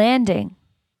 landing.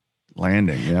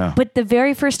 Landing, yeah. But the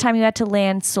very first time you had to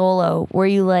land solo, were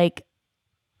you like,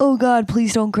 oh God,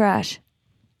 please don't crash?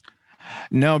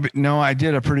 No, I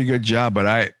did a pretty good job,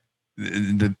 but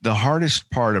the hardest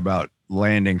part about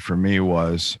landing for me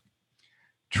was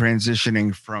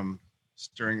transitioning from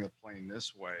steering the plane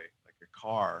this way like a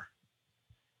car,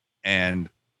 and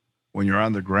when you're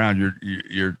on the ground,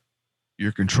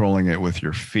 you're controlling it with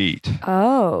your feet.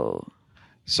 Oh.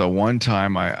 So one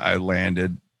time I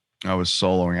landed, I was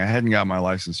soloing. I hadn't got my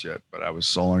license yet, but I was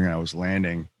soloing and I was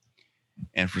landing,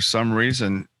 and for some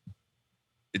reason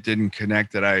it didn't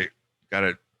connect that I got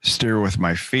to steer with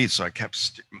my feet. So I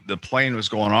kept, the plane was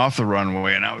going off the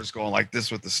runway and I was going like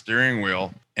this with the steering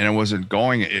wheel and it wasn't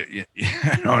going. You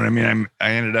know what I mean?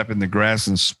 I ended up in the grass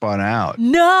and spun out.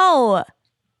 No.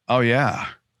 Oh yeah.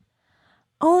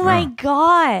 Oh my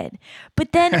God.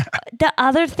 But then the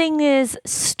other thing is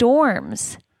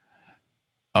storms.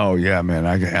 Oh yeah, man.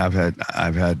 I've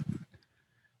had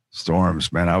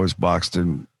storms, man. I was boxed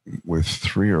in with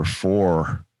 3 or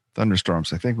 4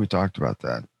 thunderstorms. I think we talked about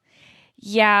that.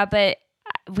 Yeah, but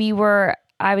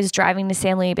I was driving to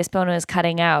San Luis Obispo and it was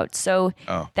cutting out. So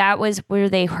were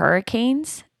they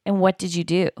hurricanes? And what did you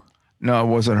do? No, it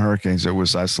wasn't hurricanes. It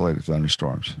was isolated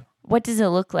thunderstorms. What does it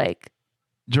look like?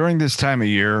 During this time of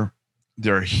year,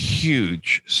 there are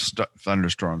huge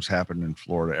thunderstorms happen in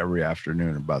Florida every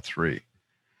afternoon about 3.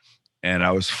 And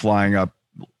I was flying up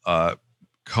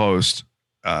coast.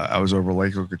 I was over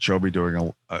Lake Okeechobee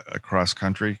doing a cross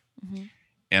country. Mm-hmm.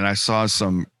 And I saw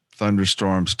some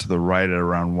thunderstorms to the right at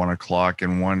around 1 o'clock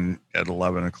and one at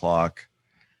 11 o'clock.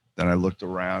 Then I looked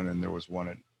around and there was one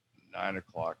at 9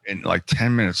 o'clock. And like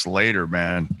 10 minutes later,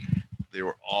 man,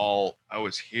 I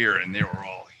was here and they were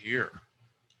all here.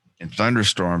 And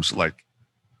thunderstorms like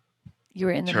you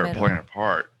were in the tear middle. a plane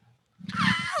apart.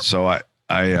 So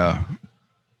I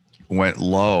went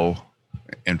low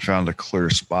and found a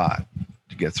clear spot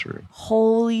to get through.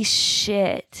 Holy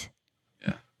shit.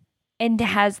 Yeah. And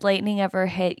has lightning ever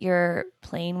hit your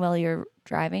plane while you're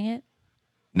driving it?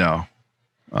 No.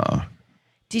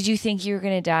 Did you think you were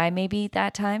going to die maybe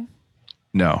that time?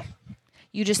 No.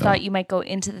 You just thought you might go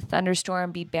into the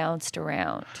thunderstorm, be bounced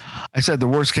around. I said the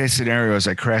worst case scenario is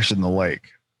I crash in the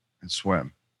lake and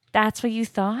swim. That's what you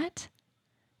thought?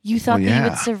 You thought that you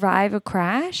would survive a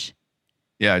crash?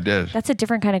 Yeah, I did. That's a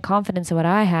different kind of confidence than what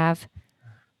I have.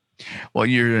 Well,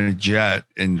 you're in a jet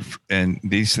and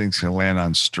these things can land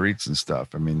on streets and stuff.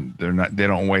 I mean, they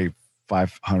don't weigh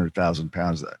 500,000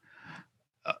 pounds.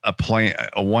 A plane,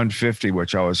 a 150,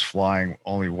 which I was flying,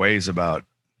 only weighs about,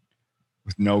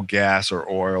 with no gas or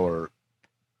oil,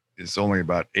 it's only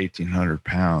about 1,800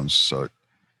 pounds. So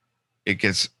it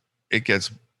gets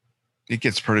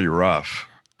pretty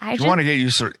if you want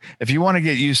to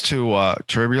get used to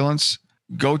turbulence,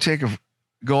 go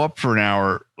up for an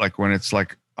hour, like when it's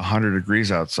like 100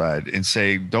 degrees outside, and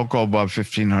say, don't go above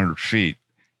 1,500 feet.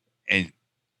 And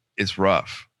it's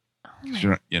rough.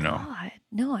 Oh God.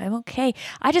 No, I'm okay.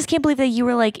 I just can't believe that you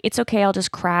were like, it's okay, I'll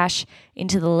just crash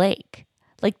into the lake.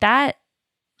 Like that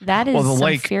is well, the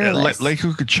lake, fearless. Lake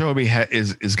Okeechobee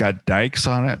is got dikes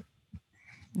on it.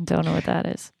 Don't know what that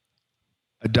is.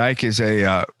 A dike is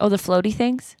the floaty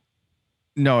things?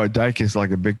 No, a dike is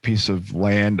like a big piece of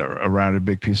land around a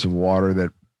big piece of water that,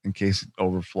 in case it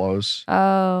overflows.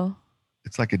 Oh.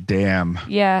 It's like a dam.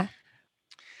 Yeah.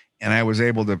 And I was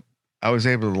able to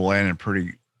land in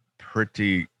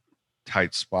pretty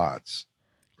tight spots.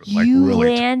 Like you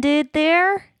really landed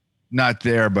there? Not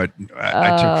there, but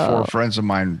I took 4 friends of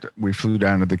mine. We flew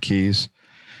down to the Keys,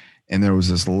 and there was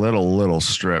this little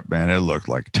strip, man. It looked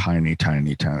like tiny,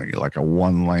 like a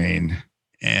 1 lane.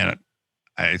 And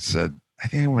I said, I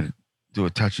think I want to do a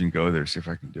touch and go there, see if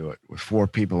I can do it with 4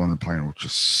 people on the plane, which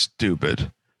was stupid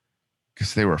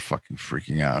because they were fucking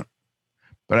freaking out.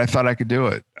 But I thought I could do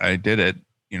it. I did it,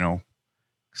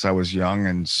 because I was young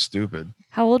and stupid.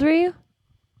 How old were you?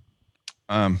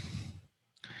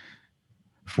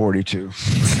 42.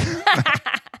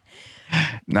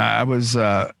 No, I was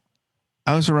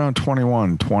around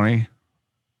 21, 20.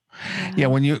 Yeah,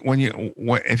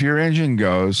 if your engine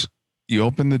goes, you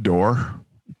open the door,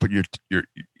 put your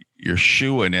your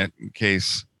shoe in it in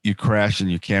case you crash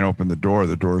and you can't open the door.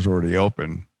 The door's already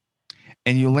open.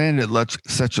 And you land at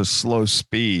such a slow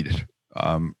speed.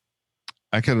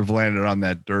 I could have landed on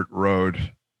that dirt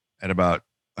road at about,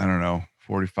 I don't know,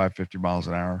 45, 50 miles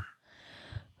an hour.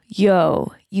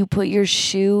 Yo, you put your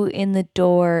shoe in the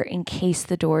door in case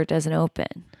the door doesn't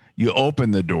open. You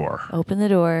open the door. Open the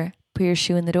door, put your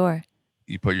shoe in the door.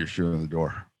 You put your shoe in the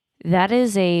door. That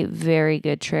is a very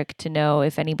good trick to know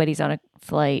if anybody's on a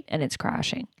flight and it's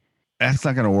crashing. That's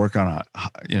not going to work on a,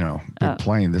 big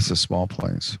plane. This is small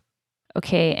planes.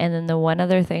 Okay, and then the one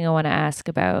other thing I want to ask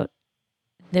about,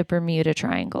 the Bermuda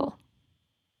Triangle.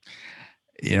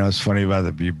 It's funny about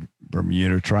the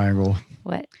Bermuda Triangle.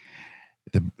 What?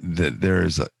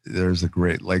 There's a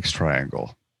Great Lakes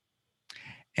Triangle,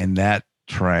 and that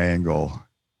triangle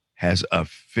has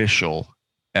official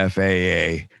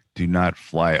FAA do not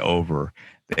fly over.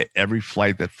 Every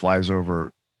flight that flies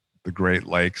over the Great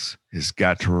Lakes has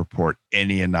got to report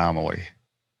any anomaly.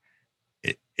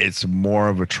 It's more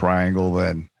of a triangle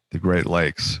than the Great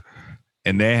Lakes,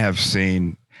 and they have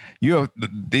seen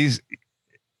these.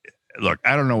 Look,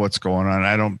 I don't know what's going on.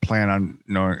 I don't plan on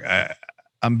knowing.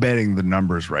 I'm betting the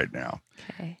numbers right now.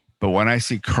 Okay. But when I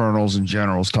see colonels and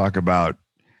generals talk about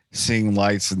seeing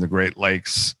lights in the Great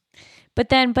Lakes.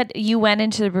 But you went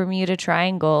into the Bermuda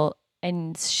Triangle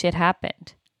and shit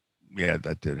happened. Yeah,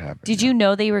 that did happen. Did you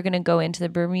know they were going to go into the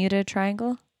Bermuda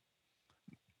Triangle?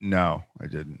 No, I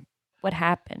didn't. What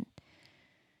happened?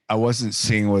 I wasn't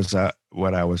seeing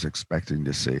what I was expecting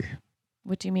to see.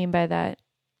 What do you mean by that?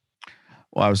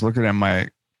 Well, I was looking at my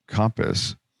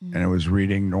compass and it was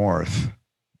reading north,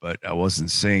 but I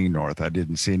wasn't seeing north. I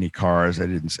didn't see any cars.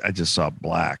 I just saw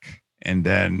black. And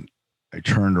then I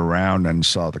turned around and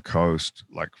saw the coast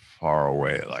like far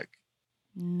away, like.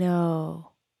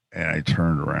 No. And I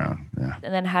turned around. Yeah.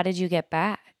 And then how did you get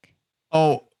back?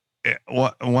 Oh,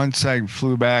 once I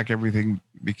flew back, everything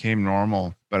became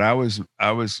normal. But I was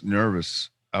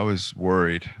nervous. I was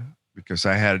worried because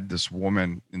I had this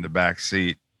woman in the back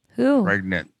seat. Who?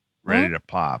 Pregnant, ready to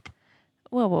pop.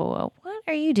 Whoa. What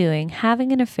are you doing?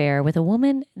 Having an affair with a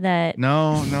woman that...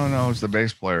 No. It's the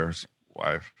bass player's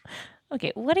wife.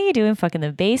 Okay, what are you doing fucking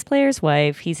the bass player's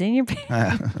wife? He's in your...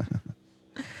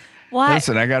 Why?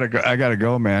 Listen, I gotta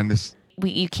go, man.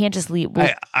 You can't just leave.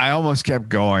 I almost kept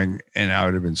going and I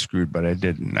would have been screwed, but I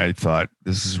didn't. I thought,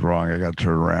 this is wrong. I got to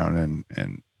turn around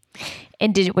and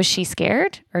was she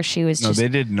scared or she was just... No, they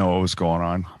didn't know what was going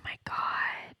on. Oh my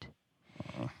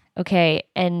God. Okay,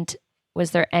 and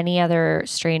was there any other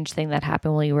strange thing that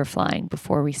happened while you were flying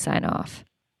before we sign off?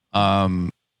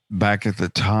 Back at the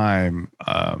time,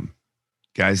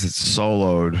 guys that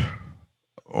soloed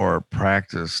or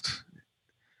practiced,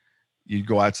 you'd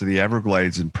go out to the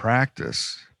Everglades and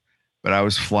practice. But I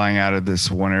was flying out of this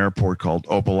one airport called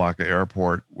Opa-locka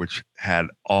Airport, which had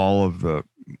all of the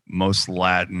most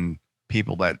Latin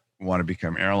people that want to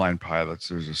become airline pilots.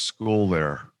 There's a school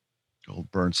there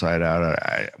called Burnside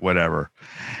whatever.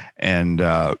 And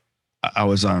I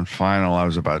was on final. I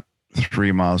was about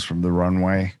 3 miles from the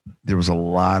runway. There was a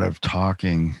lot of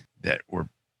talking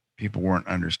people weren't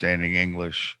understanding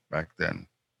English back then.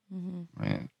 Mm-hmm.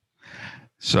 Right?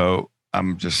 So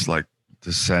I'm just like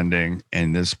descending,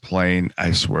 and this plane,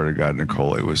 I swear to God,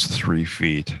 Nicole, it was 3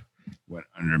 feet, went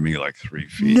under me like 3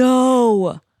 feet.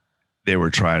 No. They were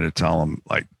trying to tell him,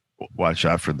 like, watch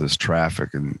out for this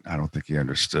traffic, and I don't think he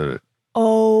understood it.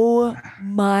 Oh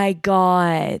my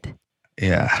God.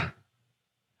 Yeah.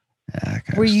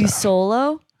 Were you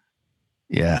solo?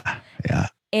 Yeah.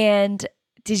 And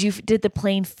did the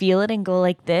plane feel it and go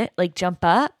like this, like jump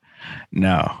up?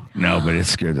 No, but it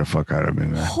scared the fuck out of me,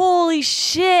 man. Holy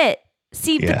shit.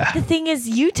 See, the thing is,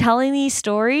 you telling these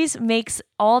stories makes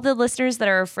all the listeners that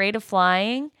are afraid of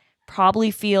flying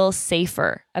probably feel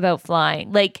safer about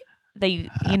flying. Like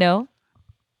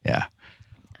Yeah.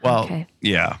 Well,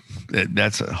 yeah,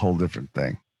 that's a whole different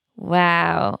thing.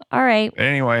 Wow. All right.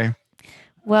 Anyway,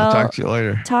 well, I'll talk to you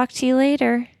later. Talk to you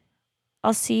later.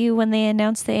 I'll see you when they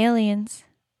announce the aliens.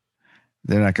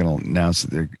 They're not going to announce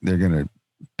it. They're going to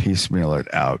piecemeal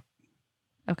it out.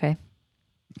 Okay.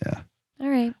 Yeah. All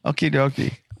right. Okie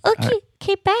dokie. Okay.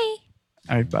 Okay. Bye.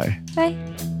 All right. Bye. Bye.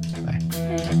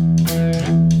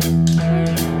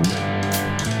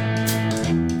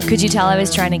 Could you tell I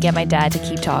was trying to get my dad to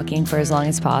keep talking for as long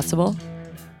as possible?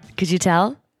 Could you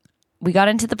tell? We got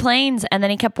into the planes and then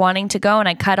he kept wanting to go and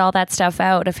I cut all that stuff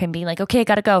out of him being like, okay, I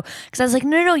gotta go. Because I was like,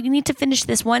 no, you need to finish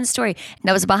this one story. And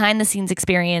that was a behind the scenes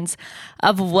experience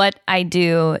of what I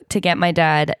do to get my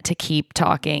dad to keep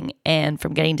talking and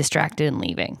from getting distracted and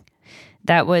leaving.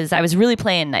 I was really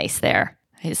playing nice there.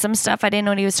 Some stuff I didn't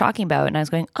know what he was talking about. And I was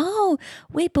going, oh,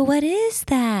 wait, but what is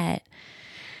that?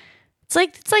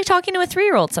 It's like talking to a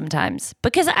 3-year-old sometimes,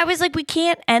 because I was like, we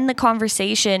can't end the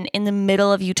conversation in the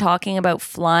middle of you talking about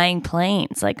flying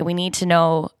planes. Like, we need to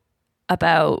know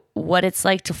about what it's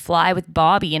like to fly with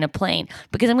Bobby in a plane,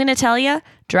 because I'm going to tell you,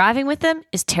 driving with him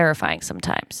is terrifying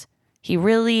sometimes. He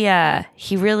really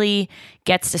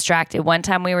gets distracted. One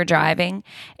time we were driving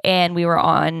and we were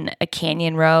on a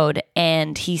canyon road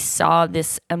and he saw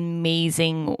this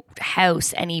amazing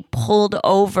house and he pulled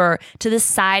over to the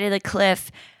side of the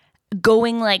cliff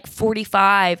going like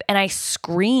 45, and I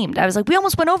screamed. I was like, we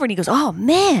almost went over, and he goes, oh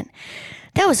man,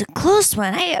 that was a close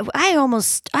one. I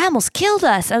almost killed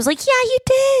us. I was like, yeah, you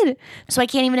did. So I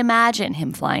can't even imagine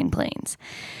him flying planes.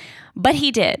 But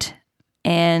he did.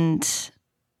 And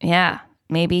yeah,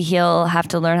 maybe he'll have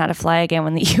to learn how to fly again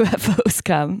when the UFOs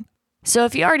come. So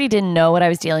if you already didn't know what I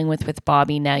was dealing with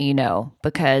Bobby, now you know,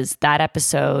 because that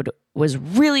episode was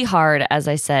really hard, as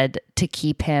I said, to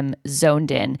keep him zoned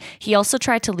in. He also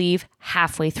tried to leave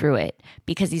halfway through it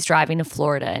because he's driving to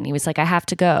Florida and he was like, I have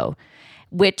to go,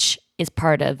 which is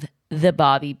part of the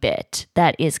Bobby bit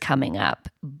that is coming up.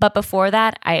 But before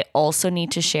that, I also need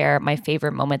to share my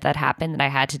favorite moment that happened that I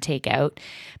had to take out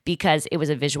because it was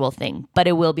a visual thing, but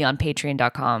it will be on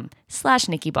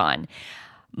patreon.com/NikkiBon.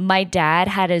 My dad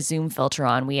had a Zoom filter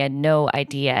on. We had no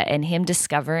idea. And him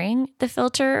discovering the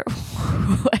filter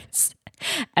was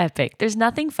epic. There's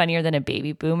nothing funnier than a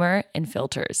baby boomer and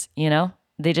filters, you know?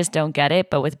 They just don't get it.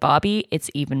 But with Bobby,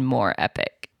 it's even more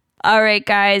epic. All right,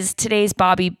 guys, today's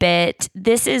Bobby bit.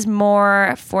 This is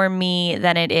more for me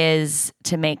than it is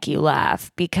to make you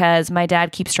laugh because my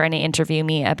dad keeps trying to interview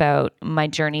me about my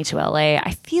journey to LA.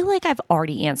 I feel like I've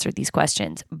already answered these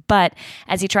questions, but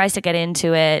as he tries to get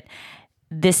into it,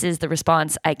 this is the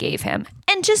response I gave him.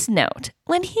 And just note,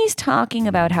 when he's talking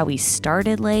about how he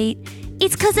started late,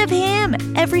 it's because of him.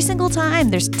 Every single time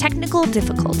there's technical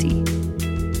difficulty.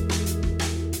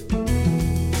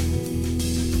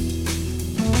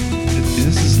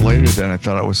 This is later than I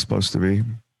thought it was supposed to be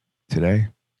today.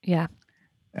 Yeah.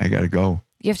 I got to go.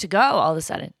 You have to go all of a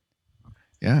sudden.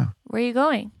 Yeah. Where are you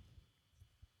going?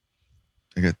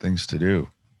 I got things to do.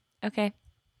 Okay.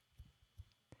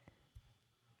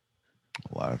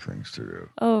 A lot of things to do.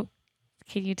 Oh,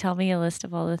 can you tell me a list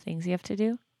of all the things you have to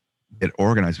do? Get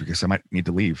organized because I might need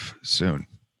to leave soon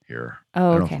here.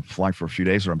 Oh, I don't okay. know if I'm flying for a few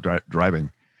days or I'm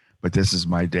driving, but this is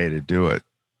my day to do it.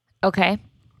 Okay.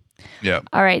 Yeah.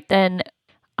 All right, then.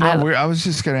 I was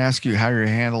just going to ask you how you're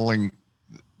handling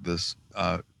this,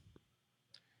 the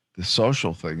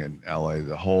social thing in LA,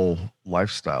 the whole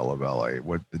lifestyle of LA,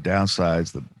 what the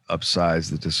downsides, the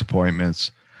upsides, the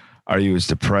disappointments. Are you as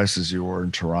depressed as you were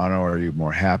in Toronto? Are you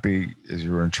more happy as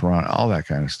you were in Toronto? All that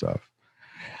kind of stuff.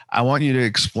 I want you to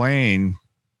explain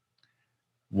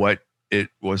what it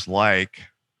was like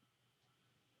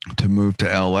to move to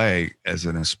LA as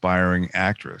an aspiring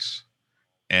actress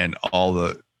and all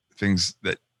the things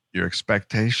that your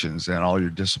expectations and all your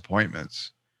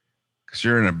disappointments, because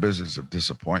you're in a business of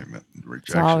disappointment and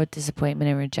rejection. It's all disappointment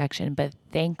and rejection. But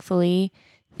thankfully,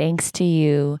 thanks to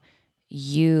you,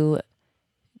 you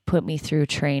put me through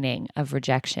training of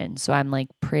rejection. So I'm like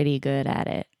pretty good at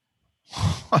it.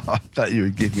 I thought you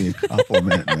would give me a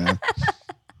compliment, man.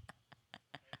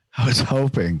 I was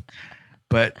hoping,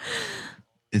 but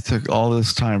it took all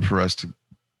this time for us to,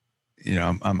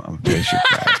 I'm a patient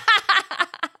guy.